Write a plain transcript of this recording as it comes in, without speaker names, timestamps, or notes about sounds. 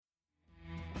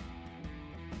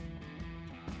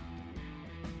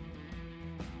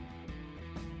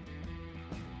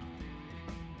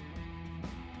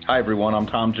Hi, everyone. I'm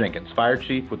Tom Jenkins, Fire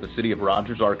Chief with the City of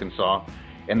Rogers, Arkansas,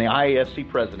 and the IAFC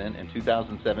President in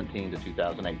 2017 to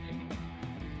 2018.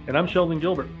 And I'm Sheldon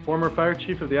Gilbert, former Fire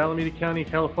Chief of the Alameda County,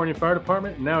 California Fire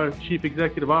Department, and now Chief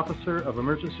Executive Officer of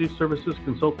Emergency Services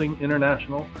Consulting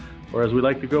International, or as we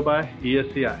like to go by,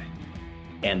 ESCI.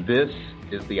 And this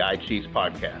is the iChiefs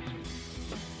Podcast.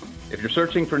 If you're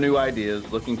searching for new ideas,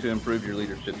 looking to improve your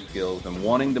leadership skills, and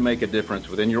wanting to make a difference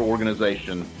within your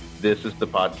organization, this is the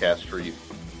podcast for you.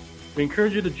 We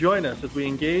encourage you to join us as we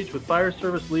engage with fire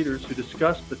service leaders who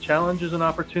discuss the challenges and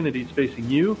opportunities facing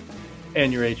you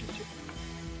and your agency.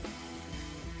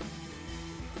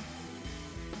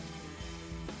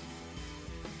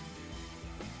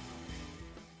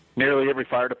 Nearly every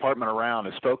fire department around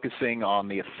is focusing on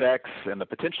the effects and the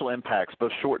potential impacts,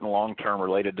 both short and long term,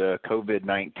 related to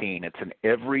COVID-19. It's an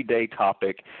everyday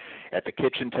topic at the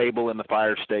kitchen table in the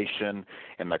fire station,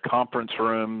 in the conference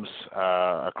rooms,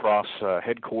 across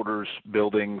headquarters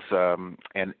buildings,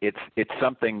 and it's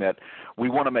something that we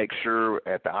want to make sure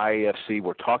at the IAFC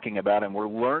we're talking about, and we're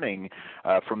learning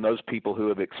from those people who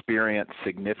have experienced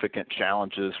significant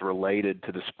challenges related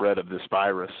to the spread of this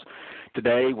virus.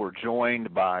 Today, we're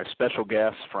joined by special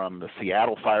guests from the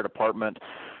Seattle Fire Department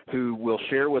who will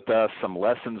share with us some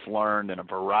lessons learned in a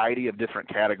variety of different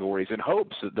categories in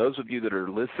hopes that those of you that are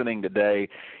listening today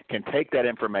can take that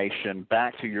information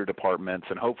back to your departments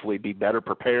and hopefully be better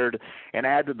prepared and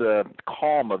add to the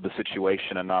calm of the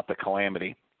situation and not the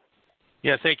calamity.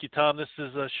 Yeah, thank you, Tom. This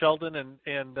is Sheldon,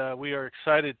 and we are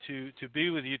excited to be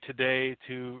with you today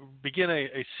to begin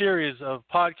a series of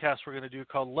podcasts we're going to do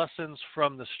called Lessons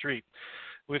from the Street.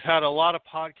 We've had a lot of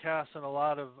podcasts and a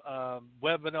lot of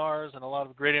webinars and a lot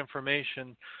of great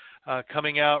information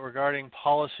coming out regarding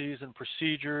policies and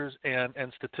procedures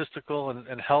and statistical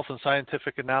and health and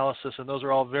scientific analysis, and those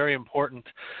are all very important.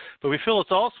 But we feel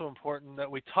it's also important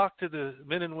that we talk to the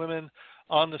men and women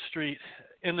on the street,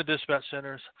 in the dispatch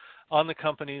centers, on the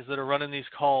companies that are running these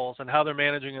calls and how they're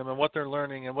managing them and what they're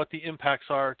learning and what the impacts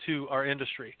are to our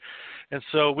industry. And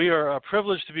so we are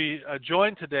privileged to be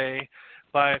joined today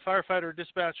by firefighter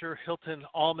dispatcher Hilton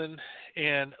Allman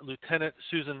and Lieutenant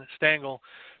Susan Stangl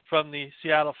from the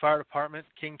Seattle Fire Department,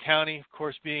 King County, of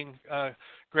course, being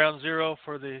ground zero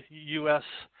for the U.S.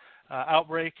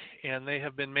 Outbreak, and they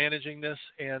have been managing this,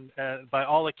 and by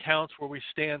all accounts where we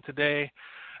stand today,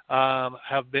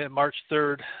 have been March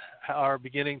 3rd, are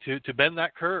beginning to bend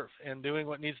that curve and doing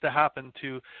what needs to happen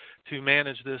to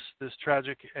manage this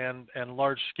tragic and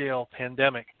large scale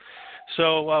pandemic.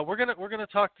 So we're gonna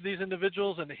talk to these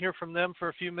individuals and hear from them for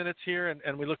a few minutes here,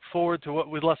 and we look forward to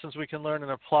what lessons we can learn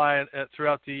and apply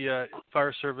throughout the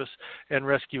fire service and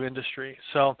rescue industry.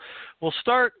 So we'll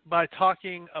start by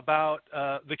talking about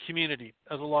the community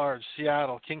as a large,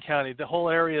 Seattle, King County, the whole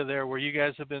area there where you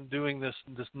guys have been doing this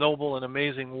noble and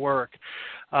amazing work.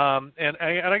 And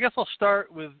I guess I'll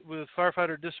start with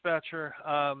firefighter dispatcher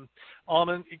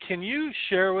Allman. Can you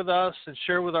share with us and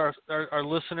share with our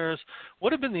listeners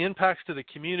what have been the impacts to the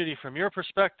community from your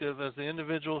perspective as the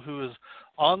individual who is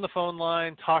on the phone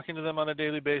line, talking to them on a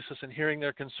daily basis and hearing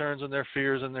their concerns and their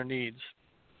fears and their needs?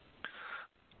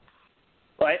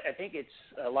 Well, I think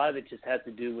a lot of it just has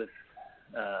to do with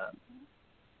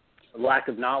lack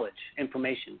of knowledge,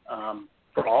 information.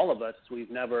 For all of us,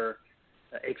 we've never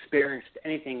experienced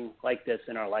anything like this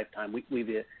in our lifetime.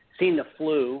 We've seen the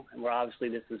flu, and obviously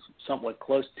this is somewhat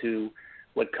close to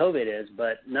what COVID is,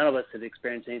 but none of us have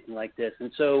experienced anything like this. And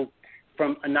so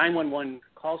from a 911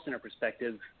 call center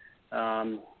perspective,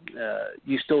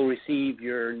 you still receive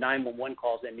your 911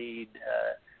 calls that need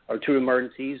or true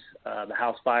emergencies, the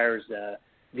house fires, the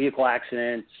vehicle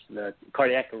accidents, the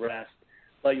cardiac arrest,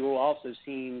 but you will also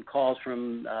see calls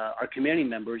from our community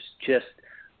members just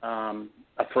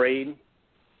afraid,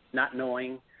 not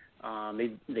knowing.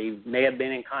 They may have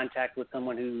been in contact with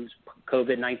someone who's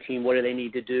COVID-19. What do they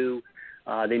need to do?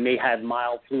 They may have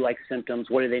mild flu-like symptoms.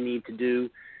 What do they need to do?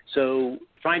 So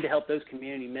trying to help those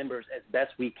community members as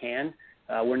best we can.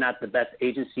 We're not the best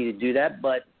agency to do that,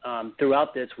 but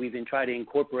throughout this, we've been trying to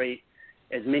incorporate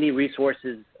as many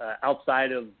resources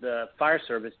outside of the fire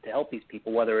service to help these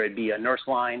people, whether it be a nurse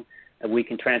line that we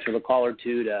can transfer the caller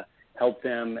to help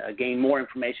them gain more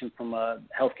information from a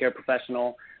healthcare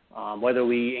professional, whether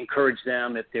we encourage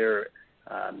them if they're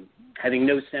having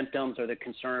no symptoms or they're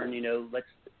concerned,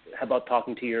 how about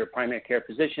talking to your primary care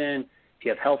physician? If you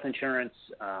have health insurance,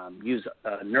 use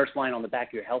a nurse line on the back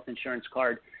of your health insurance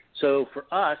card. So for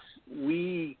us,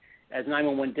 we as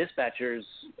 911 dispatchers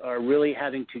are really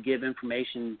having to give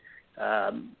information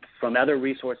from other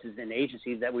resources and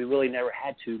agencies that we really never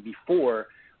had to before,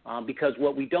 because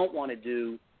what we don't want to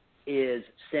do is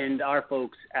send our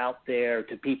folks out there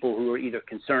to people who are either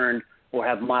concerned or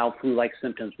have mild flu-like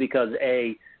symptoms because,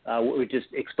 we're just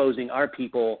exposing our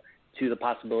people to the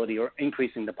possibility or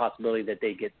increasing the possibility that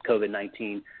they get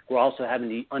COVID-19. We're also having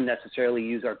to unnecessarily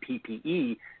use our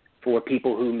PPE for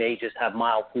people who may just have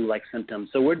mild flu-like symptoms.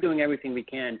 So we're doing everything we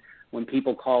can when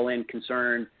people call in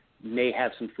concerned, may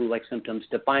have some flu-like symptoms,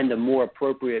 to find a more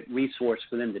appropriate resource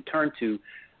for them to turn to,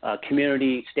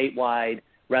 community, statewide,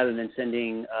 rather than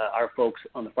sending our folks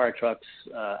on the fire trucks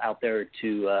out there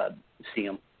to see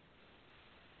them.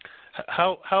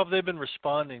 How have they been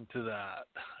responding to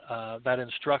that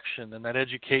instruction and that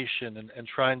education and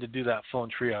trying to do that phone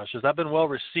triage? Has that been well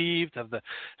received? Have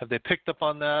they picked up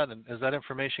on that? And is that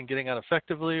information getting out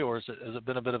effectively, or has it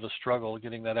been a bit of a struggle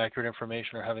getting that accurate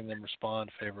information or having them respond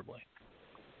favorably?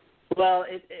 Well,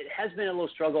 it has been a little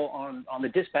struggle on the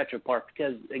dispatcher part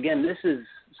because, again, this is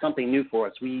something new for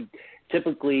us. We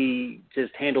typically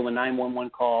just handle the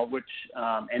 911 call, which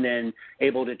and then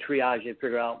able to triage and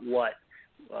figure out what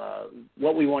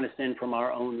we want to send from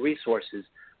our own resources.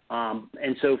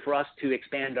 And so for us to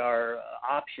expand our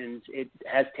options, it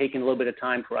has taken a little bit of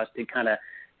time for us to kind of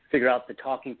figure out the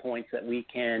talking points that we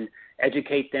can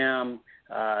educate them,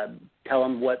 tell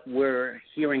them what we're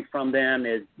hearing from them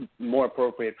is more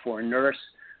appropriate for a nurse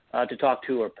to talk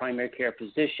to or a primary care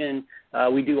physician.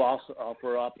 We do also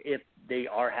offer up, if they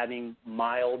are having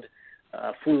mild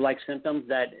flu-like symptoms,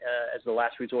 that as the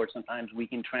last resort, sometimes we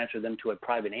can transfer them to a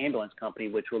private ambulance company,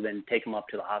 which will then take them up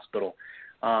to the hospital.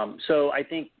 So I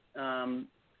think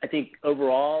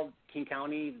overall, King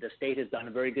County, the state has done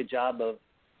a very good job of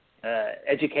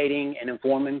educating and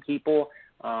informing people,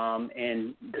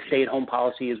 and the stay-at-home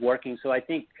policy is working. So I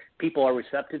think people are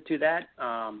receptive to that.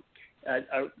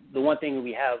 The one thing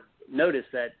we have noticed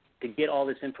that to get all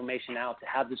this information out, to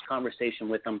have this conversation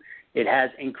with them, it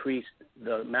has increased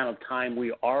the amount of time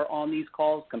we are on these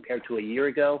calls compared to a year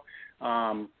ago.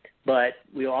 But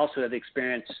we also have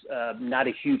experienced not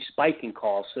a huge spike in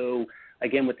calls. So,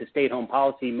 again, with the stay-at-home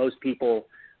policy, most people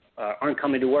aren't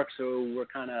coming to work, so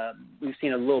we've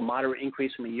seen a little moderate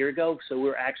increase from a year ago. So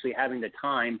we're actually having the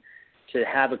time to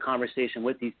have a conversation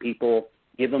with these people,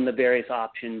 give them the various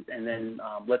options, and then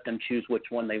let them choose which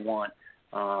one they want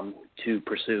to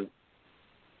pursue.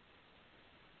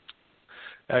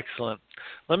 Excellent.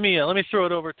 Let me throw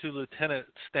it over to Lieutenant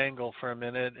Stangl for a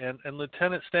minute. And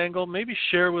Lieutenant Stangl, maybe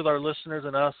share with our listeners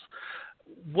and us,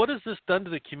 what has this done to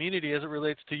the community as it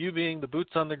relates to you being the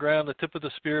boots on the ground, the tip of the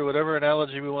spear, whatever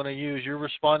analogy we want to use? You're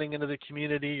responding into the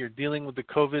community. You're dealing with the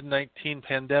COVID-19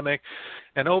 pandemic.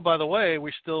 And, oh, by the way,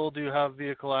 we still do have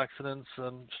vehicle accidents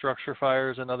and structure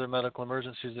fires and other medical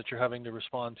emergencies that you're having to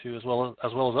respond to, as well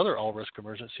as other all-risk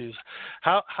emergencies.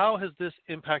 How has this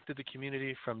impacted the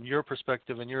community from your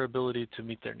perspective and your ability to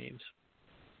meet their needs?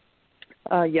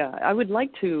 I would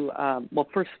like to,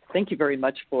 first, thank you very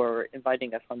much for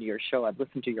inviting us onto your show. I've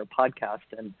listened to your podcast,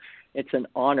 and it's an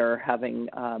honor having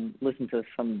listened to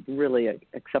some really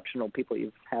exceptional people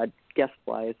you've had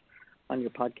guest-wise on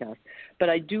your podcast. But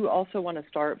I do also want to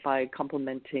start by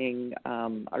complimenting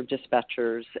our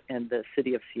dispatchers and the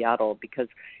city of Seattle, because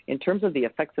in terms of the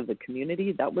effects of the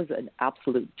community, that was an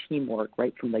absolute teamwork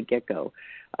right from the get-go.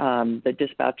 The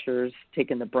dispatchers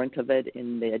taking the brunt of it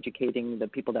in the educating the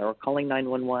people that were calling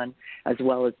 911, as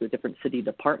well as the different city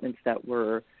departments that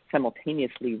were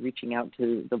simultaneously reaching out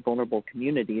to the vulnerable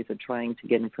communities and trying to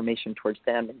get information towards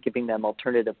them and giving them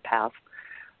alternative paths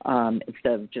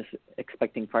instead of just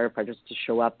expecting firefighters to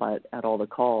show up at all the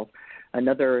calls.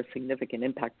 Another significant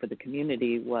impact for the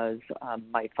community was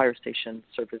my fire station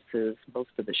services most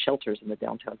of the shelters in the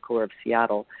downtown core of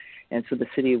Seattle. And so the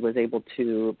city was able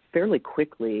to fairly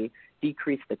quickly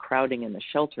decrease the crowding in the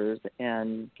shelters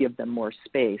and give them more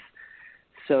space.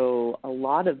 So a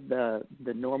lot of the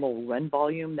normal run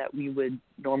volume that we would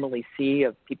normally see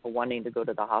of people wanting to go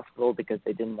to the hospital because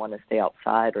they didn't want to stay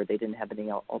outside or they didn't have any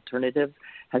alternatives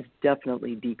has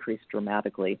definitely decreased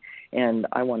dramatically. And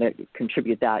I want to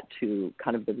contribute that to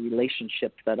kind of the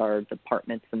relationships that our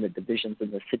departments and the divisions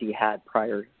in the city had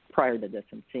prior to this,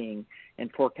 and seeing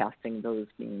and forecasting those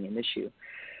being an issue.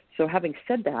 So having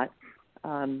said that,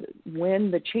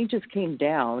 when the changes came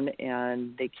down,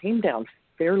 and they came down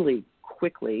fairly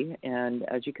quickly, and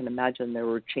as you can imagine, there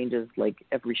were changes like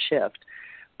every shift.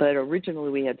 But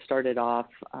originally we had started off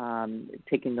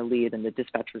taking the lead, and the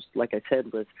dispatchers, like I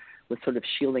said, was sort of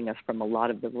shielding us from a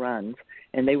lot of the runs.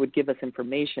 And they would give us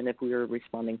information if we were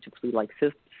responding to flu-like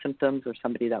symptoms or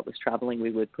somebody that was traveling.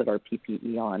 We would put our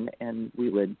PPE on and we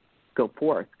would go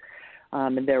forth.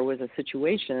 And there was a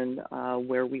situation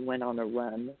where we went on a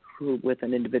run with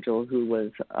an individual who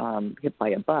was hit by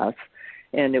a bus.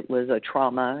 and it was a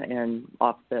trauma, and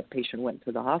off the patient went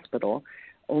to the hospital,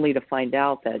 only to find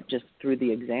out that just through the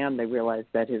exam they realized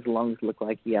that his lungs looked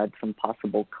like he had some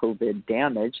possible COVID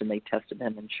damage, and they tested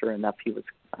him, and sure enough he was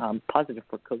positive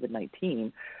for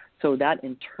COVID-19. So that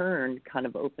in turn kind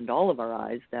of opened all of our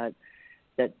eyes that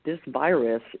this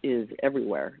virus is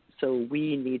everywhere. So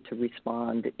we need to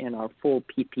respond in our full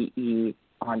PPE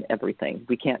on everything.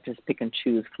 We can't just pick and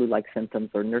choose flu-like symptoms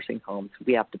or nursing homes.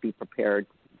 We have to be prepared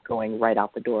going right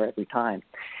out the door every time.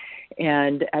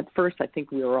 And at first, I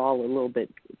think we were all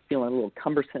feeling a little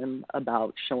cumbersome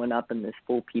about showing up in this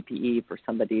full PPE for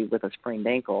somebody with a sprained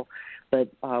ankle. But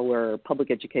our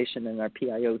public education and our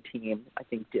PIO team, I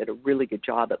think, did a really good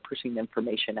job at pushing the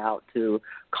information out to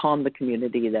calm the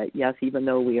community that, yes, even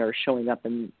though we are showing up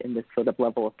in this sort of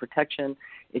level of protection,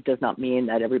 it does not mean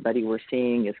that everybody we're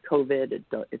seeing is COVID.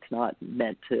 It's not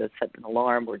meant to set an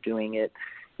alarm. We're doing it,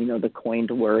 the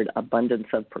coined word, abundance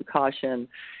of precaution.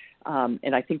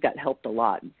 And I think that helped a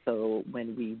lot. So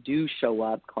when we do show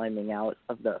up climbing out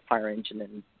of the fire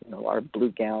engine in our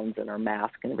blue gowns and our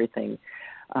mask and everything,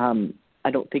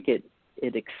 I don't think it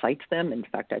excites them. In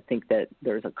fact, I think that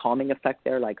there's a calming effect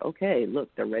there, like, okay, look,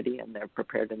 they're ready and they're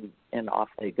prepared, and off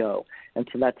they go. And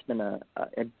so that's been,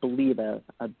 I believe,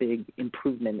 a big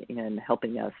improvement in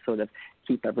helping us sort of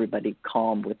keep everybody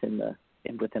calm within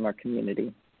our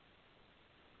community.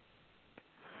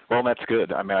 Well, that's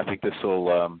good. I mean, I think this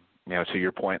will, to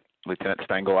your point, Lieutenant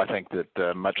Stengel, I think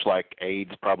that much like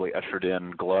AIDS probably ushered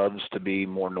in gloves to be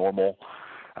more normal,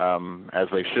 as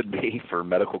they should be for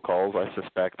medical calls. I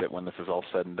suspect that when this is all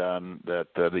said and done, that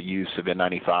the use of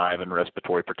N95 and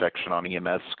respiratory protection on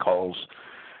EMS calls,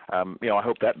 I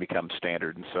hope that becomes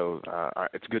standard. And so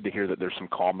it's good to hear that there's some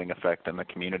calming effect in the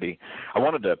community. I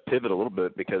wanted to pivot a little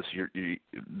bit because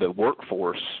the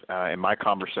workforce, in my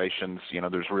conversations,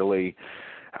 there's really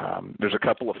there's a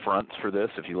couple of fronts for this.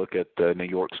 If you look at New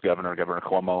York's Governor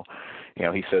Cuomo,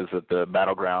 he says that the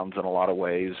battlegrounds in a lot of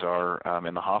ways are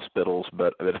in the hospitals,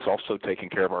 but that it's also taking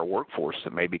care of our workforce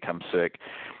that may become sick.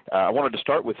 I wanted to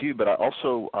start with you, but I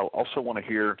also want to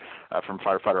hear from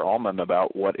Firefighter Allman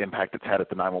about what impact it's had at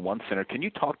the 911 Center. Can you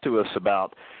talk to us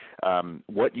about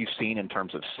what you've seen in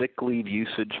terms of sick leave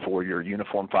usage for your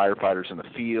uniformed firefighters in the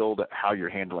field, how you're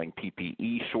handling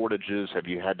PPE shortages, have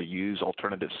you had to use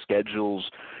alternative schedules?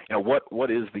 What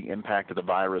is the impact of the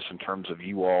virus in terms of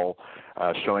you all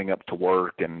showing up to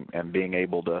work and being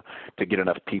able to get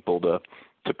enough people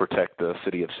to protect the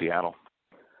city of Seattle?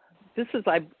 This is,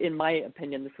 in my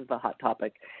opinion, this is the hot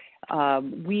topic.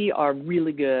 We are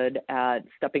really good at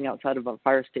stepping outside of a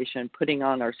fire station, putting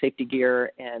on our safety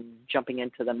gear and jumping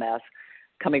into the mess,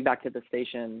 coming back to the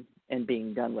station and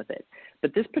being done with it.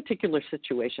 But this particular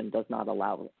situation does not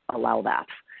allow that.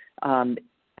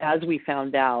 As we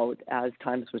found out, as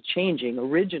times was changing,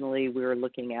 originally we were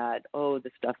looking at,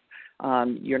 this stuff,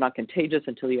 you're not contagious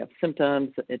until you have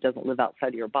symptoms. It doesn't live outside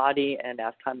of your body. And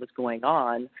as time was going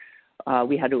on,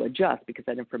 we had to adjust because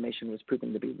that information was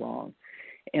proven to be wrong.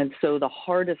 And so the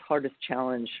hardest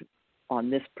challenge on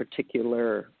this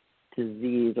particular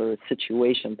disease or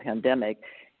situation, pandemic,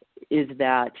 is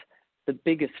that the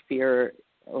biggest fear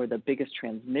or the biggest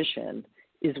transmission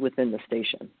is within the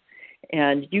station.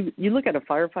 And you look at a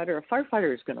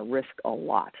firefighter is going to risk a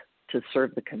lot to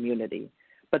serve the community,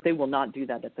 but they will not do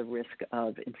that at the risk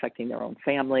of infecting their own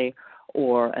family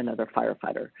or another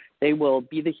firefighter. They will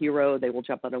be the hero, they will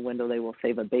jump out a window, they will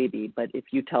save a baby, but if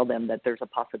you tell them that there's a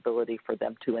possibility for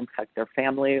them to infect their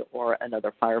family or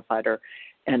another firefighter,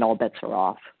 and all bets are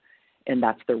off. And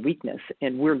that's their weakness.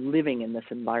 And we're living in this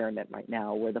environment right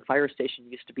now where the fire station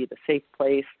used to be the safe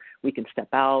place. We can step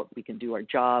out, we can do our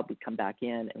job, we come back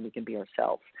in, and we can be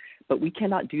ourselves. But we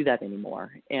cannot do that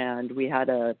anymore. And we had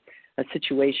a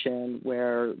situation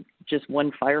where just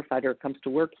one firefighter comes to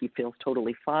work, he feels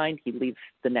totally fine, he leaves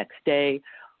the next day,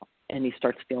 and he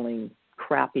starts feeling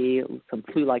crappy, some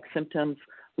flu-like symptoms.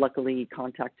 Luckily, he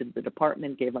contacted the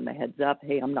department, gave them a heads up,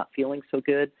 hey, I'm not feeling so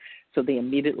good. So they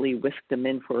immediately whisked him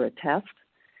in for a test,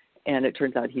 and it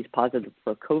turns out he's positive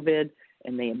for COVID,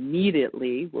 and they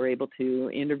immediately were able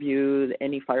to interview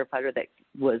any firefighter that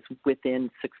was within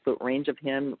 6-foot range of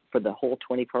him for the whole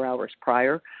 24 hours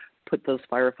prior, put those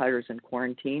firefighters in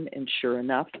quarantine, and sure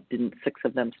enough, didn't 6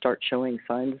 of them start showing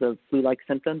signs of flu-like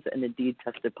symptoms and indeed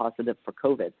tested positive for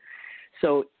COVID.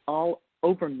 So all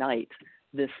overnight,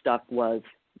 this stuff was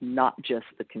not just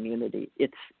the community.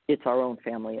 It's our own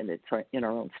family, and it's in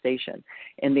our own station.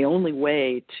 And the only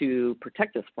way to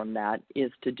protect us from that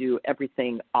is to do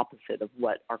everything opposite of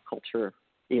what our culture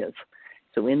is.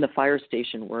 So in the fire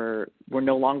station, we're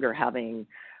no longer having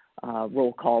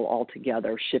roll call all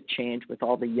together, shift change with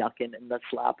all the yucking and the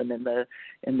slapping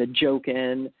and the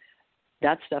joking.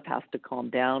 That stuff has to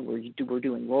calm down. We're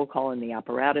doing roll call in the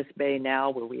apparatus bay now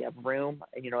where we have room.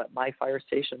 At my fire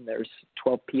station, there's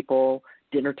 12 people.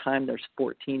 Dinner time, there's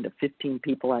 14 to 15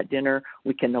 people at dinner.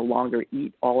 We can no longer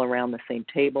eat all around the same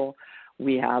table.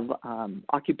 We have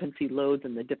occupancy loads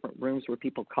in the different rooms where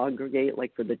people congregate,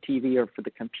 like for the TV or for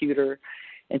the computer.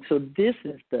 And so this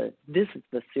is the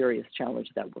serious challenge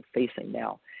that we're facing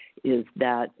now, is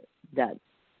that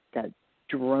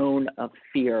drone of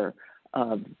fear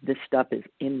of this stuff is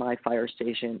in my fire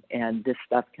station and this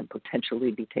stuff can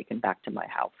potentially be taken back to my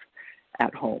house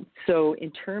at home. So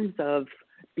in terms of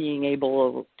being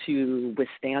able to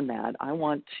withstand that, I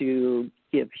want to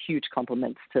give huge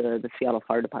compliments to the Seattle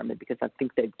Fire Department, because I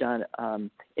think they've done,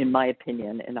 in my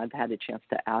opinion, and I've had a chance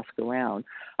to ask around,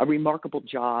 a remarkable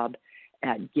job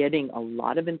at getting a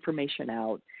lot of information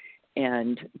out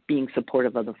and being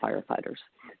supportive of the firefighters.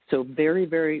 So very,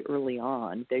 very early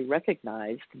on, they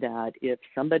recognized that if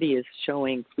somebody is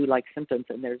showing flu-like symptoms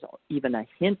and there's even a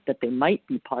hint that they might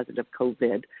be positive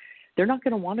COVID, they're not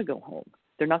going to want to go home.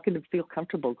 They're not going to feel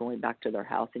comfortable going back to their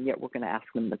house, and yet we're going to ask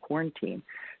them to quarantine.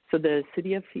 So the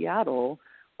city of Seattle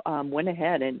went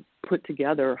ahead and put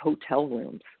together hotel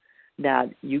rooms that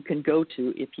you can go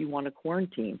to if you want to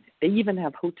quarantine. They even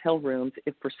have hotel rooms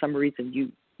if for some reason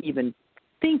you even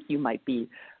think you might be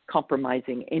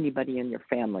compromising anybody in your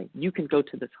family. You can go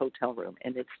to this hotel room,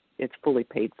 and it's fully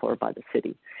paid for by the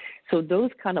city. So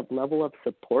those kind of level of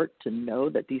support to know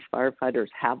that these firefighters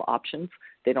have options.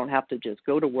 They don't have to just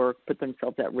go to work, put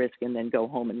themselves at risk, and then go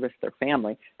home and risk their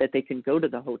family, that they can go to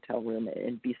the hotel room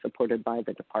and be supported by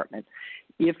the department.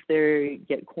 If they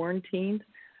get quarantined,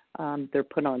 they're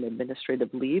put on administrative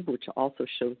leave, which also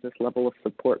shows this level of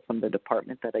support from the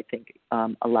department that I think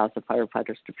allows the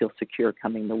firefighters to feel secure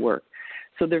coming to work.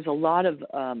 So there's a lot of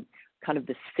kind of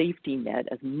the safety net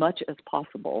as much as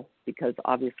possible, because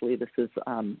obviously this is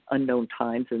unknown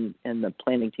times and the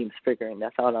planning team's figuring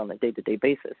this out on a day-to-day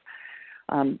basis.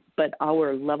 But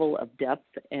our level of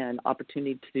depth and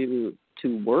opportunity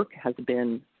to work has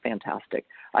been fantastic.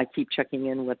 I keep checking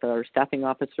in with our staffing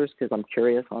officers because I'm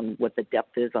curious on what the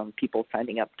depth is on people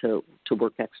signing up to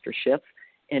work extra shifts,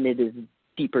 and it is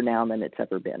deeper now than it's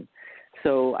ever been.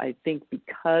 So I think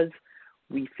because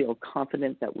we feel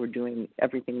confident that we're doing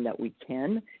everything that we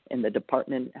can, and the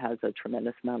department has a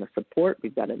tremendous amount of support.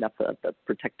 We've got enough of the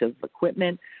protective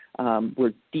equipment.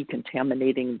 We're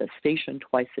decontaminating the station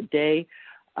twice a day.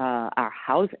 Our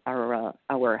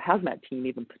hazmat team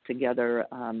even put together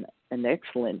an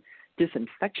excellent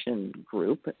disinfection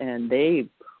group, and they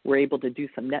were able to do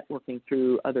some networking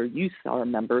through other USAR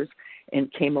members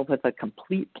and came up with a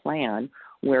complete plan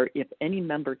where if any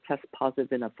member tests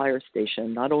positive in a fire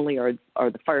station, not only are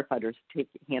the firefighters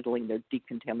handling their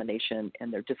decontamination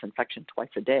and their disinfection twice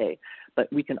a day,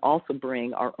 but we can also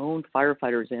bring our own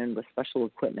firefighters in with special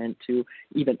equipment to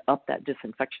even up that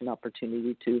disinfection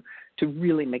opportunity to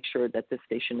really make sure that this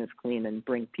station is clean and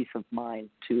bring peace of mind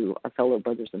to our fellow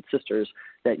brothers and sisters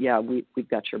that, yeah, we've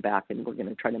got your back and we're going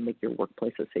to try to make your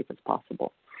workplace as safe as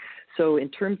possible. So in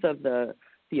terms of the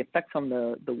effects on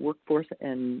the workforce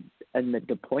and the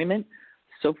deployment,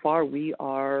 so far we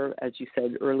are, as you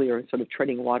said earlier, sort of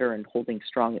treading water and holding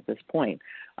strong at this point.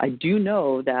 I do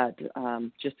know that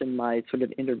just in my sort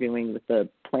of interviewing with the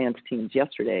plans teams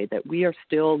yesterday, that we are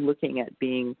still looking at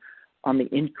being on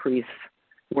the increase.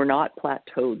 We're not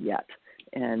plateaued yet.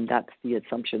 And that's the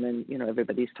assumption. And,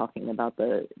 everybody's talking about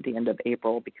the end of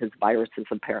April because viruses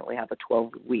apparently have a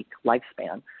 12-week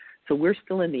lifespan. So we're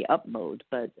still in the up mode,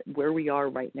 but where we are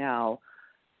right now,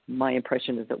 my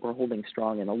impression is that we're holding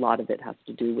strong, and a lot of it has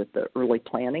to do with the early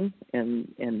planning and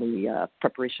the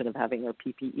preparation of having our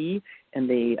PPE and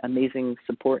the amazing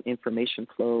support information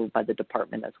flow by the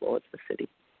department as well as the city.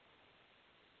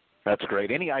 That's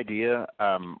great. Any idea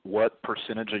what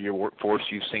percentage of your workforce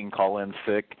you've seen call in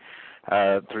sick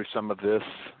through some of this?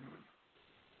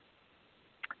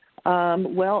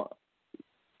 Well,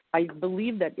 I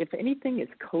believe that if anything is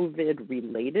COVID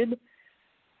related,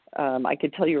 I can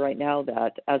tell you right now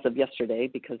that as of yesterday,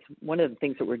 because one of the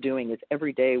things that we're doing is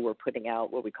every day we're putting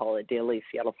out what we call a daily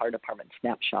Seattle Fire Department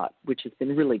snapshot, which has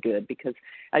been really good because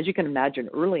as you can imagine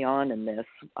early on in this,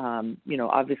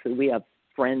 obviously we have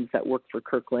friends that work for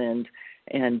Kirkland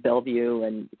and Bellevue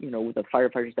and, the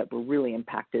firefighters that were really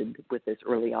impacted with this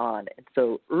early on. And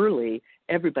so early,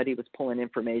 everybody was pulling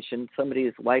information.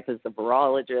 Somebody's wife is a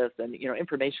virologist and,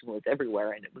 information was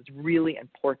everywhere. And it was really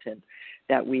important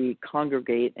that we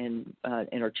congregate and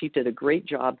our chief did a great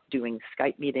job doing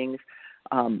Skype meetings,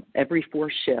 every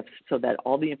 4 shifts so that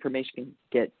all the information can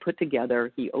get put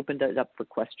together. He opened it up for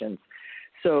questions.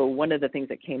 So one of the things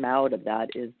that came out of that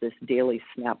is this daily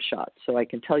snapshot. So I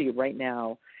can tell you right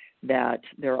now that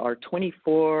there are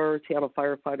 24 Seattle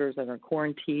firefighters that are in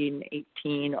quarantine,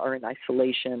 18 are in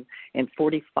isolation, and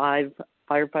 45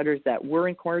 firefighters that were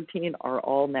in quarantine are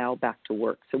all now back to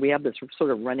work. So we have this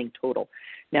sort of running total.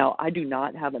 Now, I do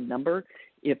not have a number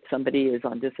if somebody is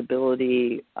on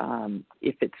disability,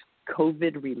 if it's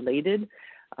COVID related.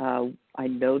 I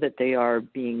know that they are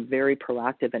being very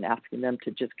proactive and asking them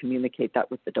to just communicate that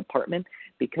with the department,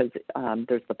 because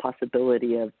there's the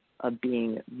possibility of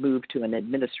being moved to an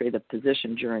administrative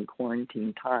position during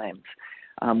quarantine times,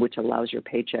 which allows your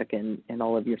paycheck and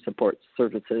all of your support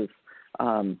services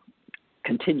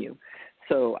continue.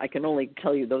 So I can only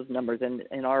tell you those numbers,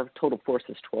 and our total force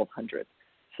is 1,200.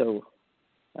 So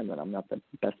I'm not the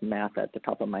best math at the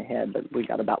top of my head, but we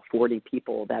got about 40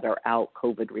 people that are out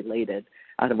COVID related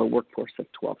out of a workforce of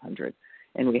 1,200.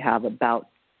 And we have about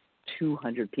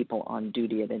 200 people on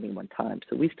duty at any one time.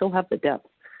 So we still have the depth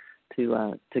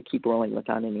to keep rolling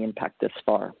without any impact this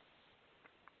far.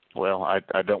 Well,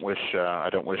 I don't wish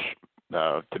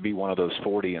to be one of those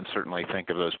 40, and certainly think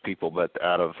of those people, but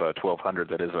out of 1,200,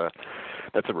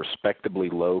 that's a respectably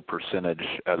low percentage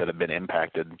that have been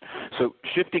impacted. So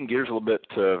shifting gears a little bit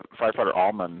to Firefighter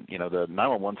Allman, the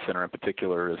 911 Center in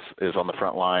particular is on the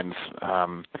front lines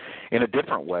in a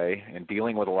different way, in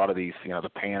dealing with a lot of these, the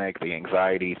panic, the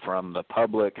anxiety from the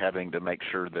public, having to make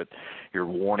sure that you're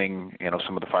warning,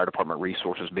 some of the fire department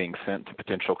resources being sent to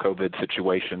potential COVID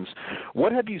situations.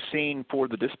 What have you seen for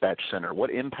the dispatch center? What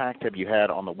impact have you had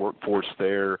on the workforce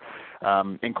there,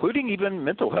 including even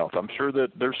mental health? I'm sure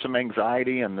that there's some anxiety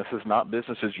and this is not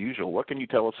business as usual. What can you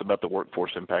tell us about the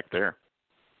workforce impact there?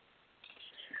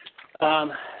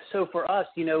 So for us,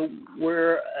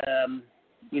 we're,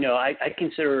 I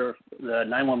consider the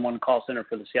 911 call center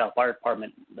for the Seattle Fire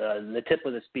Department the tip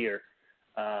of the spear.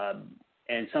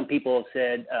 And some people have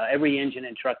said every engine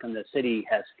and truck in the city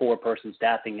has 4-person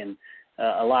staffing, and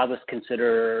a lot of us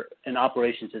consider, in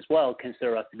operations as well,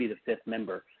 consider us to be the 5th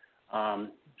member.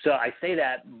 So I say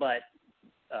that, but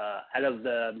out of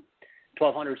the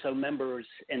 1,200 or so members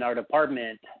in our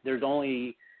department, there's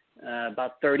only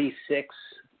about 36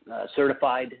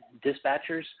 certified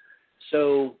dispatchers.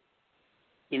 So,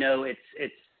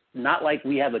 it's not like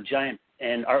we have a giant,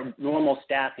 and our normal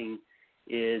staffing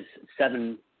is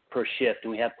 7 per shift,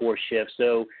 and we have 4 shifts.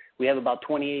 So we have about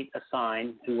 28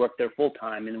 assigned who work there full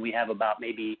time, and we have about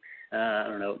maybe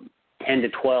 10 to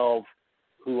 12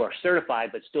 who are certified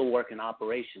but still work in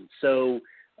operations. So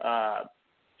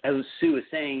as Sue was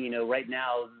saying, right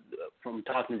now, from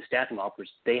talking to staffing officers,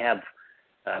 they have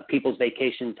people's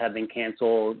vacations have been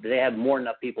canceled. They have more than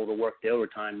enough people to work the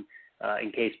overtime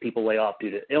in case people lay off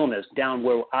due to illness. Down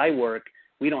where I work,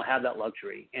 we don't have that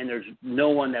luxury, and there's no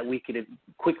one that we could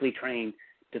quickly train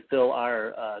to fill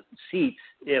our seats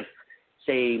if,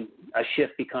 say, a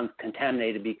shift becomes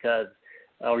contaminated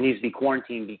or needs to be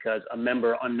quarantined because a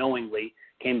member unknowingly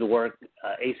came to work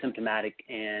asymptomatic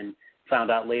and found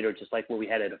out later, just like what we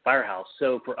had at a firehouse.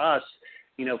 So for us,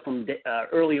 from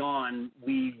early on,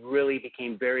 we really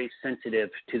became very sensitive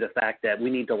to the fact that we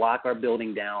need to lock our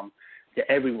building down to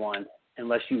everyone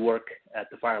unless you work at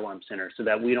the fire alarm center, so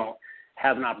that we don't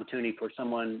have an opportunity for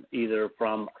someone either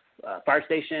from a fire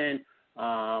station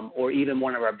or even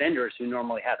one of our vendors who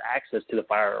normally have access to the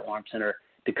fire alarm center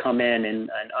to come in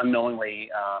and unknowingly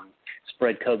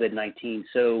spread COVID-19.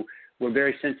 So we're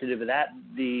very sensitive to that.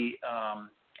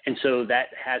 And so that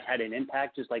has had an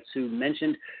impact, just like Sue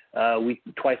mentioned. We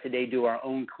twice a day do our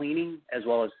own cleaning, as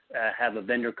well as have a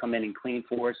vendor come in and clean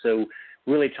for us. So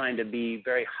really trying to be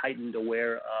very heightened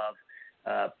aware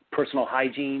of personal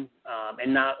hygiene,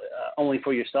 and not only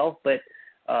for yourself, but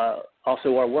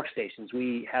also our workstations.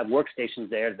 We have workstations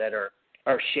there that are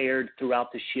shared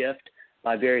throughout the shift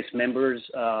by various members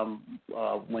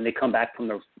when they come back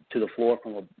to the floor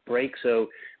from a break. So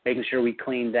making sure we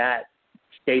clean that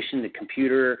station, the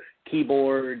computer,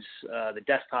 keyboards, the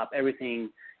desktop, everything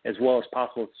as well as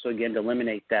possible. So again, to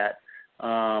eliminate that.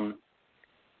 And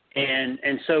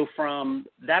so from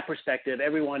that perspective,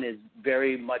 everyone is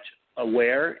very much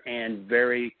aware and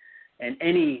the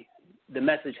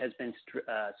message has been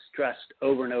stressed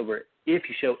over and over. If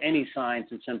you show any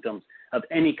signs and symptoms of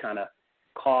any kind of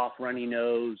cough, runny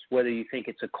nose, whether you think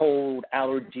it's a cold,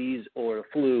 allergies, or a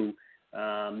flu,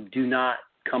 do not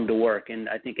come to work. And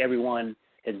I think everyone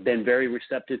has been very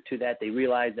receptive to that. They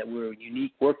realize that we're a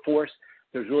unique workforce.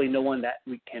 There's really no one that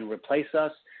can replace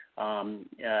us.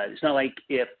 It's not like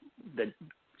if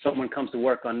someone comes to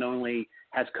work unknowingly,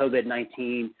 has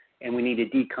COVID-19, and we need to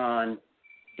decon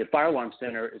the fire alarm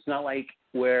center, it's not like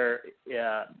where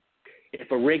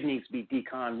if a rig needs to be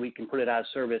deconned, we can put it out of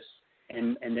service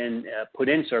and then put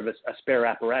in service a spare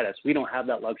apparatus. We don't have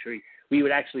that luxury. We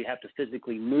would actually have to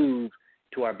physically move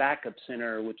to our backup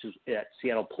center, which is at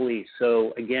Seattle Police.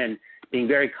 So again, being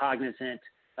very cognizant,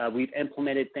 we've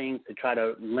implemented things to try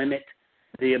to limit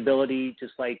the ability,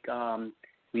 just like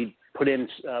we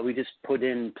just put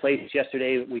in place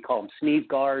yesterday, we call them sneeze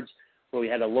guards, where we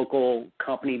had a local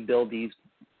company build these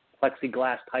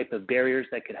plexiglass type of barriers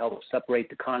that could help separate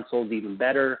the consoles even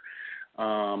better.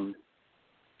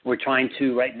 We're trying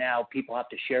to, right now, people have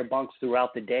to share bunks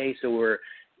throughout the day, so we're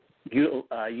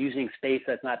using space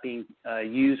that's not being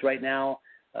used right now,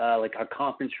 like our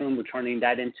conference room. We're turning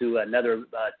that into another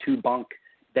 2-bunk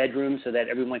bedroom so that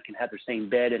everyone can have their same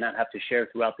bed and not have to share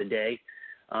throughout the day.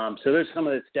 So there's some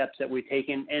of the steps that we've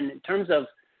taken. And in terms of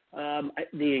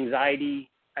the anxiety,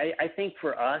 I think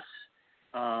for us,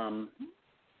 one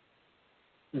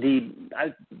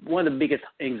of the biggest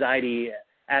anxiety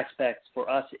aspects for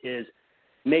us is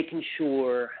making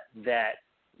sure that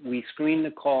we screen the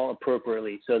call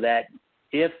appropriately, so that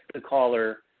if the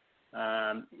caller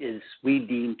is we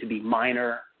deem to be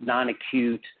minor,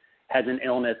 non-acute, has an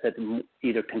illness that's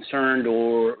either concerned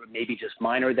or maybe just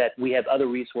minor, that we have other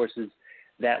resources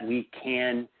that we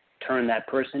can turn that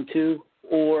person to,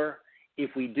 or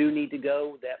if we do need to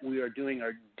go, that we are doing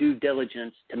our due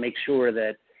diligence to make sure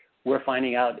that we're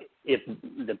finding out if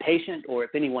the patient or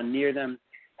if anyone near them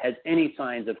has any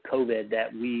signs of COVID,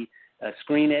 that we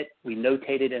screen it, we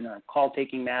notate it in our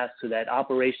call-taking mask so that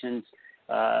operations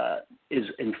is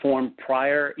informed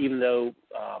prior, even though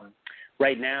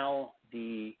right now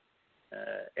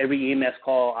every EMS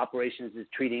call operations is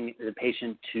treating the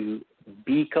patient to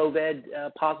be COVID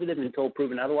positive until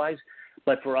proven otherwise.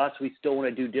 But for us, we still want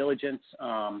to do diligence.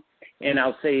 And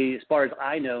I'll say, as far as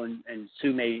I know, and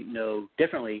Sue may know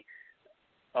differently,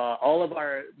 all of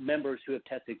our members who have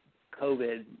tested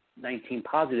COVID-19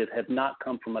 positive have not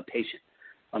come from a patient.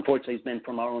 Unfortunately, it's been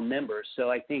from our own members. So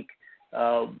I think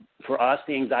for us,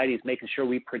 the anxiety is making sure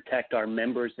we protect our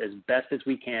members as best as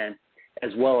we can,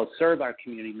 as well as serve our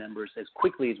community members as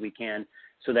quickly as we can,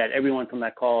 so that everyone from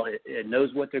that call it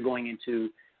knows what they're going into,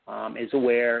 is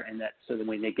aware, and that so that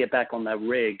when they get back on that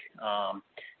rig,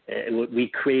 we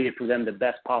created for them the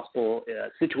best possible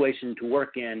situation to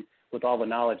work in with all the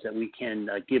knowledge that we can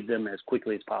give them as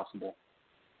quickly as possible.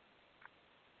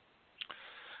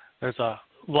 There's a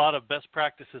lot of best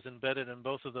practices embedded in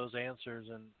both of those answers,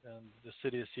 and the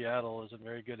city of Seattle is in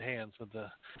very good hands with the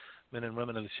men and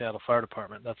women of the Seattle Fire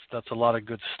Department. That's a lot of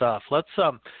good stuff. Let's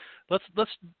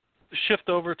shift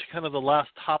over to kind of the last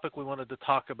topic we wanted to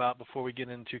talk about before we get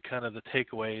into kind of the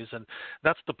takeaways, and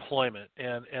that's deployment.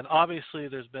 And obviously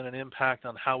there's been an impact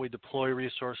on how we deploy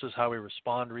resources, how we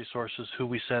respond to resources, who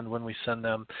we send, when we send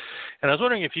them. And I was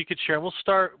wondering if you could share, we'll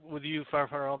start with you,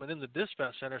 Firefighter Altman, in the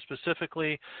dispatch center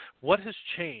specifically, what has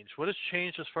changed? What has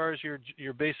changed as far as your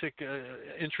basic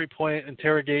entry point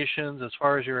interrogations, as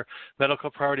far as your medical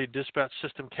priority dispatch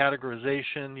system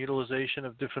categorization, utilization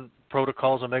of different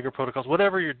protocols, Omega protocols,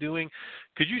 whatever you're doing?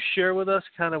 Could you share with us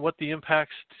kind of what the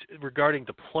impacts regarding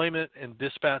deployment and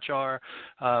dispatch are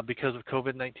because of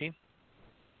COVID-19?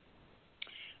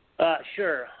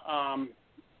 Sure.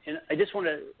 And I just want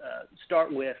to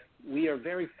start with, we are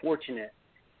very fortunate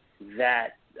that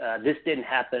this didn't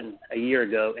happen a year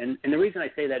ago. And the reason I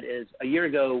say that is a year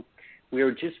ago, we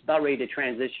were just about ready to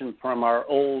transition from our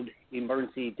old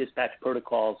emergency dispatch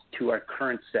protocols to our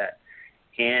current set.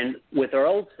 And with our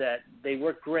old set, they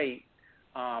worked great.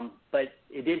 But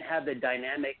it didn't have the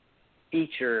dynamic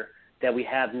feature that we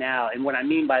have now. And what I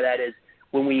mean by that is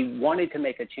when we wanted to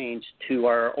make a change to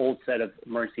our old set of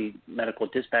emergency medical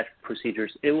dispatch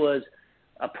procedures, it was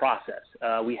a process.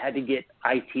 We had to get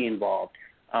IT involved.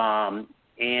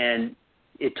 And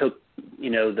it took,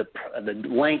 the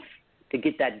length to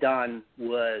get that done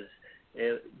was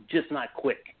just not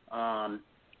quick. A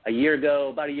year ago,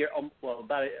 about a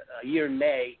year in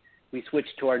May, we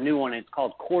switched to our new one. It's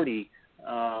called Cordy.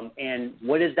 And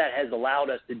what that has allowed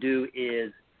us to do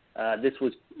is this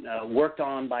was worked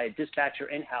on by a dispatcher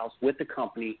in-house with the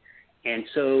company. And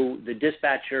so the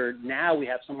dispatcher, now we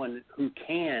have someone who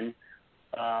can,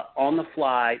 on the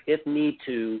fly, if need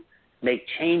to, make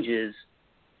changes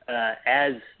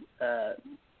as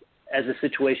the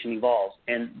situation evolves.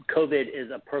 And COVID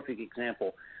is a perfect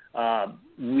example.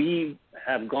 We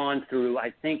have gone through,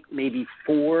 I think, maybe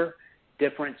 4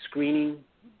 different screening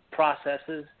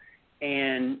processes.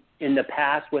 And in the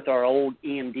past, with our old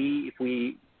EMD,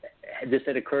 if this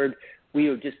had occurred, we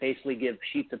would just basically give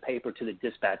sheets of paper to the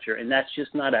dispatcher, and that's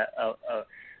just not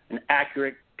an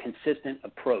accurate, consistent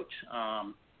approach.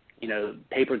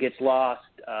 paper gets lost.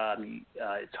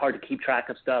 It's hard to keep track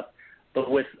of stuff. But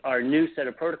with our new set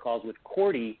of protocols with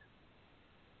Cordy,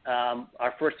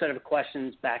 our first set of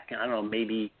questions back, I don't know,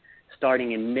 maybe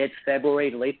starting in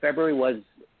mid-February to late February was,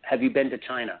 have you been to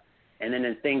China? And then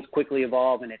as things quickly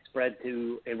evolved and it spread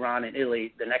to Iran and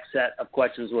Italy, the next set of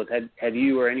questions was, have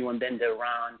you or anyone been to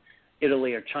Iran,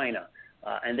 Italy, or China?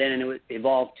 And then it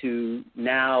evolved to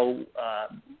now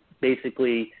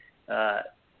basically, are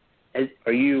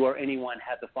you or anyone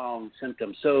have the following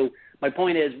symptoms? So my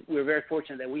point is we're very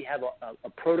fortunate that we have a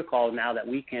protocol now that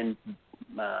we can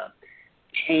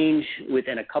change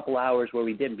within a couple hours where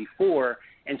we didn't before.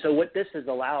 And so what this has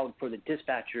allowed for the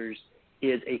dispatchers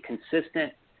is a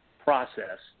consistent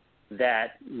process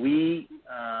that we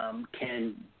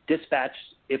can dispatch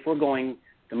if we're going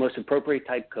the most appropriate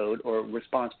type code or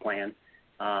response plan,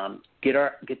 get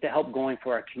the help going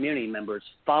for our community members,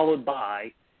 followed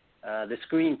by the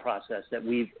screening process that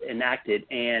we've enacted.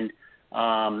 And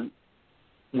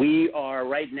we are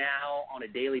right now on a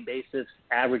daily basis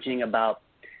averaging about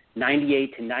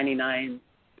 98 to 99%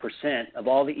 of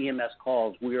all the EMS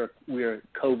calls we're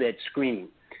COVID screening.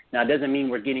 Now, it doesn't mean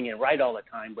we're getting it right all the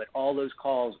time, but all those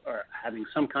calls are having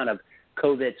some kind of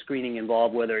COVID screening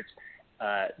involved, whether it's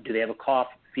do they have a cough,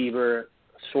 fever,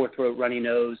 sore throat, runny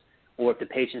nose, or if the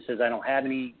patient says, I don't have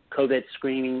any COVID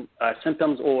screening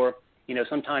symptoms, or,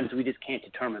 sometimes we just can't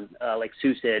determine, like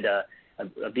Sue said, a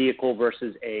vehicle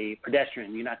versus a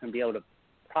pedestrian. You're not going to be able to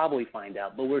probably find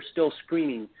out, but we're still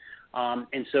screening.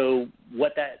 And so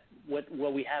what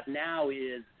we have now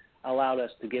is allowed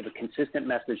us to give a consistent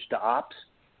message to ops,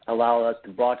 allow us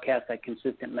to broadcast that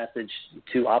consistent message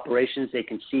to operations. They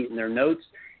can see it in their notes.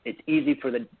 It's easy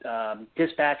for the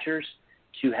dispatchers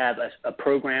to have a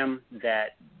program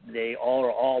that they all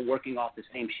are all working off the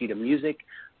same sheet of music.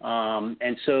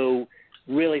 And so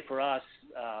really for us,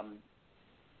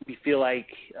 we feel like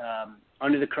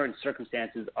under the current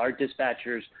circumstances, our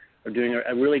dispatchers are doing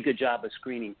a really good job of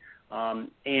screening.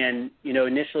 And,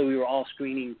 initially we were all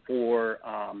screening for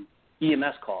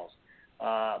EMS calls.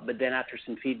 But then after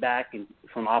some feedback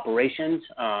from operations,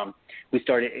 we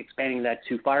started expanding that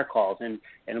to fire calls. And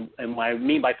what I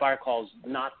mean by fire calls,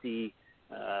 not the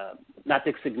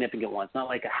significant ones, not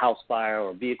like a house fire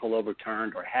or vehicle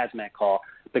overturned or hazmat call,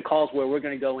 but calls where we're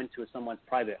going to go into someone's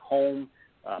private home,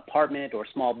 apartment, or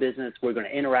small business. We're going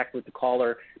to interact with the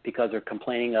caller because they're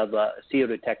complaining of a CO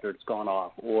detector that's gone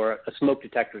off, or a smoke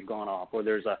detector has gone off, or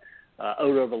there's a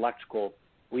odor of electrical.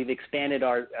 We've expanded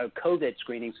our COVID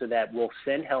screening so that we'll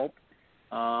send help,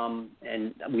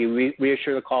 and we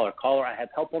reassure the caller, I have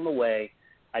help on the way.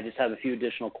 I just have a few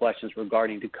additional questions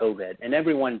regarding to COVID. And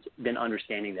everyone's been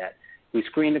understanding that. We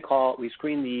screen the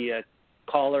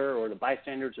caller or the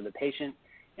bystanders or the patient,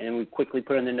 and then we quickly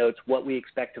put in the notes what we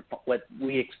expect or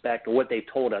what they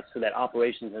told us, so that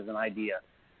operations has an idea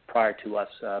prior to us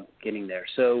getting there.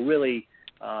 So really,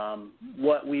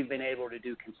 what we've been able to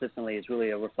do consistently is really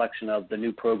a reflection of the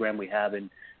new program we have and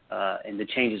the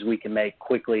changes we can make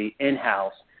quickly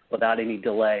in-house without any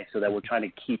delay, so that we're trying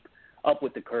to keep up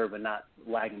with the curve and not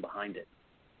lagging behind it.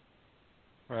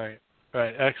 Right.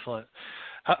 Excellent.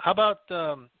 How about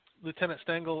Lieutenant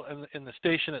Stengel in the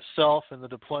station itself and the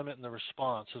deployment and the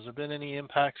response? Has there been any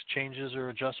impacts, changes, or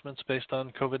adjustments based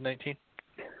on COVID-19?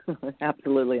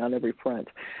 Absolutely, on every front.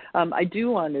 I do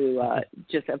want to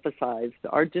just emphasize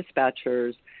our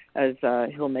dispatchers, as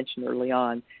Hill mentioned early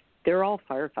on, they're all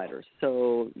firefighters.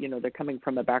 So, they're coming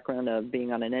from a background of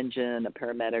being on an engine, a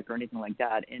paramedic, or anything like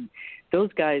that. And those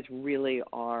guys really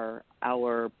are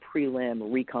our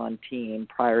prelim recon team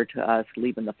prior to us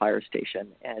leaving the fire station.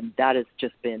 And that has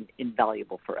just been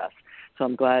invaluable for us. So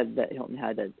I'm glad that Hilton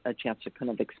had a chance to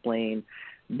kind of explain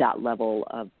that level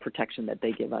of protection that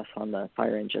they give us on the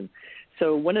fire engine.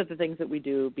 So one of the things that we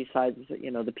do, besides, the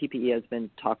PPE has been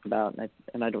talked about,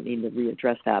 and I don't need to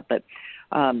readdress that, but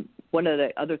one of the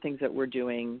other things that we're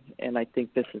doing, and I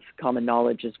think this is common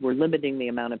knowledge, is we're limiting the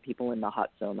amount of people in the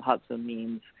hot zone. The hot zone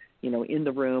means, in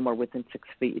the room or within 6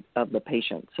 feet of the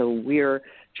patient. So we're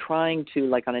trying to,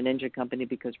 like on an engine company,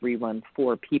 because we run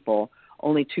 4 people,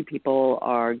 only 2 people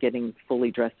are getting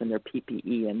fully dressed in their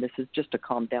PPE, and this is just to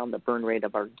calm down the burn rate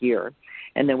of our gear.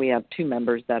 And then we have 2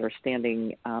 members that are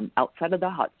standing outside of the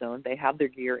hot zone. They have their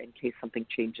gear in case something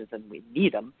changes and we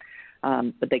need them,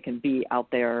 but they can be out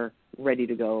there ready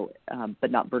to go,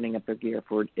 but not burning up their gear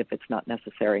if it's not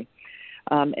necessary.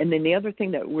 And then the other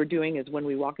thing that we're doing is when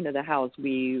we walk into the house,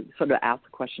 we sort of ask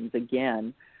questions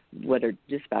again, what our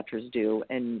dispatchers do,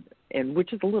 and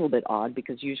which is a little bit odd,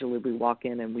 because usually we walk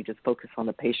in and we just focus on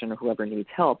the patient or whoever needs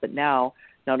help. But now,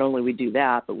 not only we do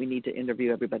that, but we need to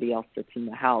interview everybody else that's in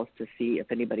the house to see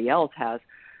if anybody else has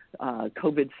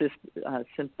COVID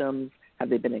symptoms? Have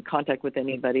they been in contact with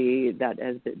anybody that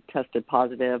has been tested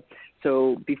positive?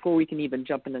 So before we can even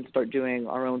jump in and start doing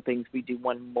our own things, we do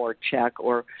one more check.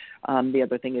 Or the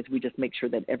other thing is we just make sure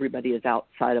that everybody is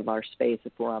outside of our space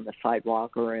if we're on the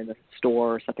sidewalk or in a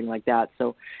store or something like that.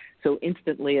 So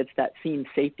instantly it's that scene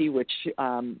safety, which,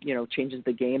 changes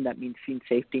the game. That means scene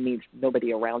safety means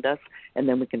nobody around us. And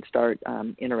then we can start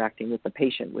interacting with the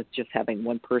patient with just having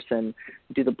one person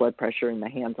do the blood pressure and the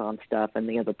hands-on stuff and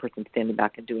the other person standing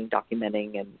back and doing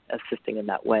documenting and assisting in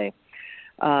that way.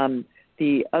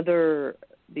 The other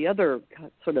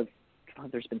sort of,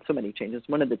 there's been so many changes.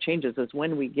 One of the changes is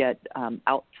when we get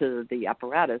out to the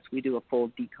apparatus, we do a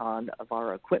full decon of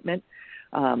our equipment.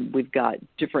 We've got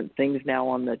different things now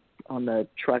on the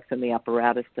trucks and the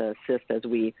apparatus to assist as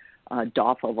we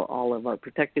doff over all of our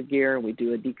protective gear. We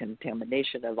do a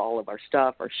decontamination of all of our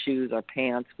stuff, our shoes, our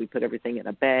pants. We put everything in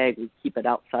a bag. We keep it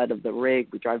outside of the rig.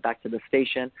 We drive back to the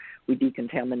station. We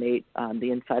decontaminate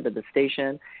the inside of the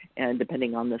station. And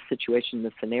depending on the situation,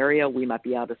 the scenario, we might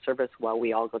be out of service while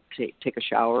we all go take a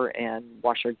shower and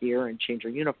wash our gear and change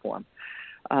our uniform.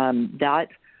 That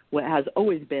has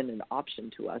always been an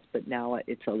option to us, but now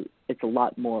it's a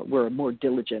lot more. We're more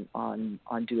diligent on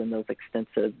doing those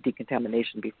extensive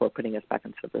decontamination before putting us back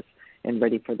in service and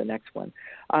ready for the next one.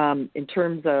 In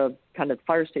terms of kind of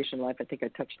fire station life, I think I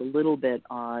touched a little bit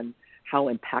on how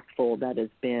impactful that has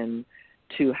been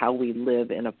to how we live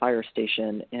in a fire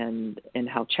station and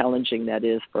how challenging that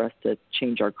is for us to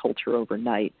change our culture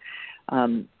overnight.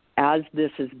 As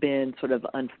this has been sort of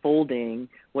unfolding,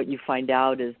 what you find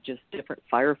out is just different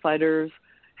firefighters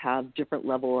have different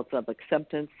levels of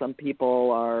acceptance. Some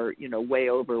people are, way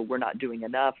over, we're not doing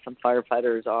enough. Some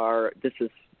firefighters are, this is,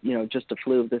 just a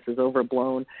flu, this is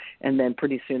overblown. And then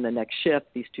pretty soon the next shift,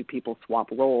 these two people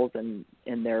swap roles and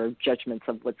their judgments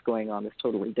of what's going on is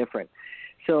totally different.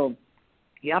 So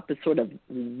you have to sort of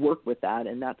work with that,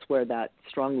 and that's where that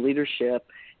strong leadership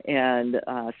and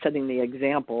setting the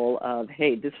example of,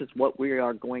 hey, this is what we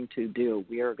are going to do.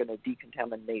 We are going to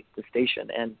decontaminate the station.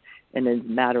 And as a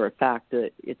matter of fact,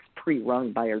 it's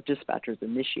pre-rung by our dispatchers,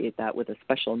 initiate that with a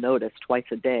special notice twice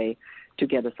a day to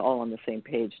get us all on the same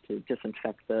page to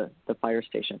disinfect the fire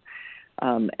station.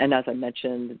 And as I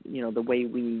mentioned, the way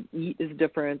we eat is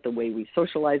different, the way we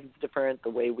socialize is different,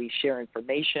 the way we share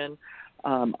information.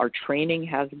 Our training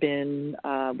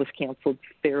was canceled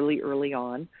fairly early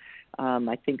on.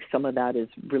 I think some of that is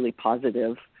really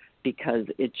positive because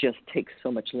it just takes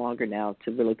so much longer now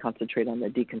to really concentrate on the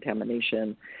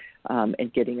decontamination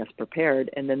and getting us prepared.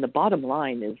 And then the bottom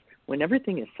line is when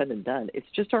everything is said and done, it's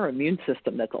just our immune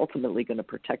system that's ultimately going to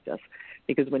protect us.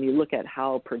 Because when you look at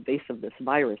how pervasive this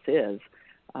virus is,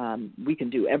 we can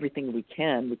do everything we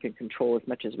can control as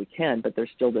much as we can, but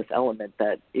there's still this element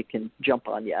that it can jump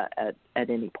on you at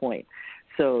any point.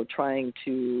 So trying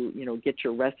to, get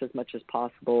your rest as much as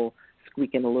possible,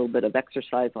 squeak in a little bit of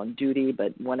exercise on duty,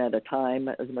 but one at a time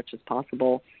as much as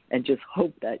possible, and just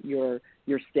hope that you're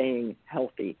staying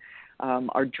healthy.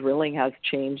 Our drilling has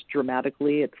changed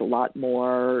dramatically. It's a lot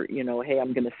more, hey,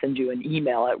 I'm going to send you an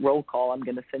email at roll call. I'm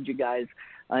going to send you guys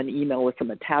an email with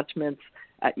some attachments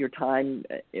at your time,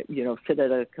 sit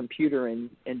at a computer and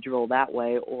drill that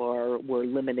way, or we're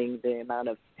limiting the amount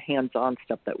of hands-on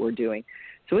stuff that we're doing.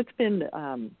 So it's been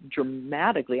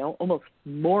dramatically, almost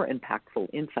more impactful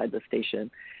inside the station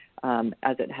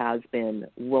as it has been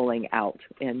rolling out.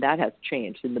 And that has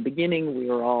changed. In the beginning, we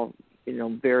were all,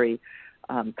 very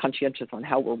conscientious on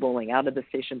how we're rolling out of the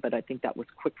station, but I think that was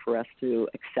quick for us to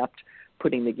accept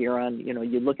putting the gear on.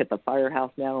 You look at the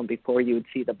firehouse now, and before you would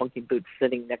see the bunking boots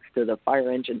sitting next to the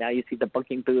fire engine. Now you see the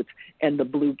bunking boots and the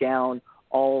blue gown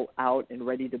all out and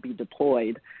ready to be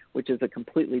deployed, which is a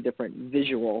completely different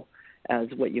visual as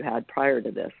what you had prior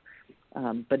to this.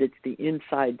 But it's the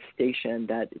inside station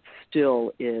that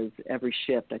still is every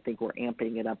shift. I think we're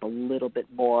amping it up a little bit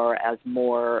more as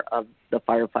more of the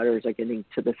firefighters are getting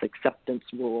to this acceptance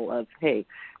rule of, hey,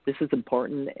 this is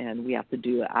important and we have to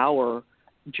do our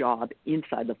job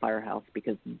inside the firehouse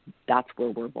because that's where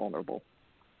we're vulnerable.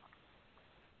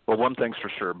 Well, one thing's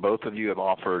for sure, both of you have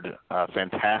offered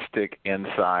fantastic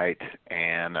insight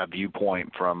and a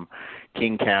viewpoint from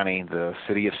King County, the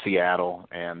city of Seattle,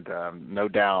 and no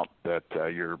doubt that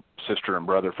your sister and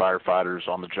brother firefighters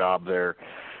on the job there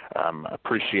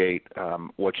appreciate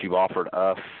what you've offered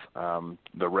us,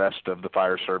 the rest of the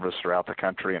fire service throughout the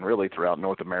country and really throughout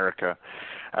North America.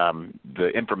 The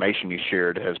information you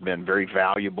shared has been very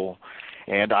valuable,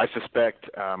 and I suspect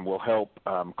will help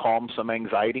calm some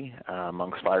anxiety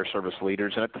amongst fire service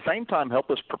leaders and at the same time help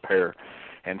us prepare.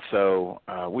 And so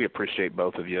we appreciate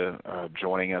both of you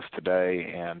joining us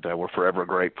today, and we're forever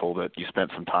grateful that you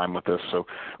spent some time with us. So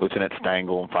Lieutenant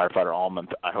Stangl and Firefighter Allman,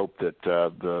 I hope that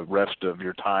the rest of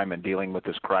your time in dealing with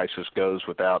this crisis goes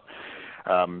without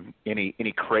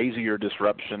any crazier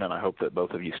disruption, and I hope that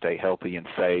both of you stay healthy and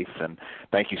safe. And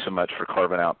thank you so much for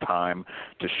carving out time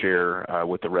to share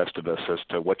with the rest of us as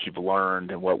to what you've learned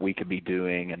and what we could be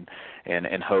doing, and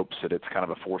in hopes that it's kind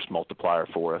of a force multiplier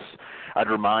for us. I'd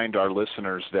remind our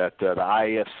listeners that the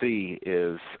IAFC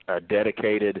is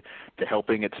dedicated to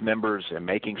helping its members and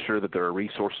making sure that there are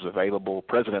resources available.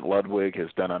 President Ludwig has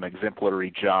done an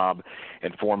exemplary job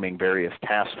in forming various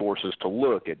task forces to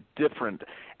look at different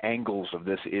angles of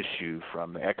this issue,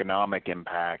 from the economic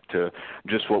impact to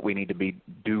just what we need to be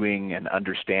doing and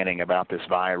understanding about this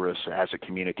virus as it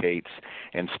communicates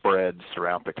and spreads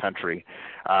throughout the country.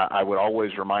 I would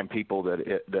always remind people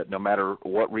that no matter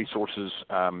what resources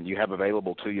you have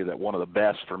available to you, that one of the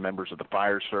best for members of the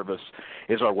fire service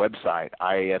is our website,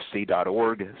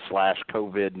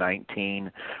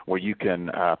 iafc.org/COVID-19, where you can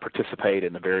participate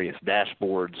in the various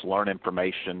dashboards, learn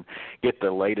information, get the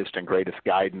latest and greatest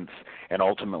guidance, and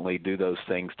ultimately do those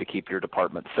things to keep your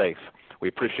department safe. We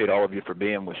appreciate all of you for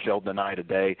being with Sheldon and I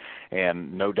today,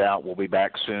 and no doubt we'll be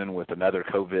back soon with another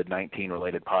COVID-19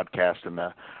 related podcast in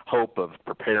the hope of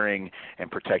preparing and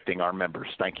protecting our members.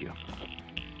 Thank you.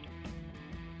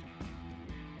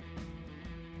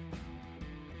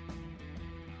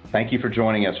 Thank you for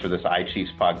joining us for this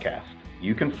iChiefs podcast.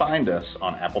 You can find us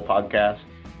on Apple Podcasts,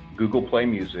 Google Play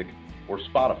Music, or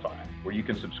Spotify, where you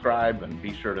can subscribe and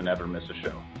be sure to never miss a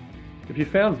show. If you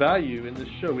found value in this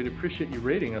show, we'd appreciate you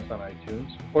rating us on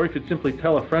iTunes, or you could simply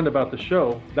tell a friend about the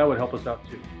show. That would help us out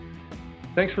too.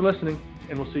 Thanks for listening,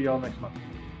 and we'll see you all next month.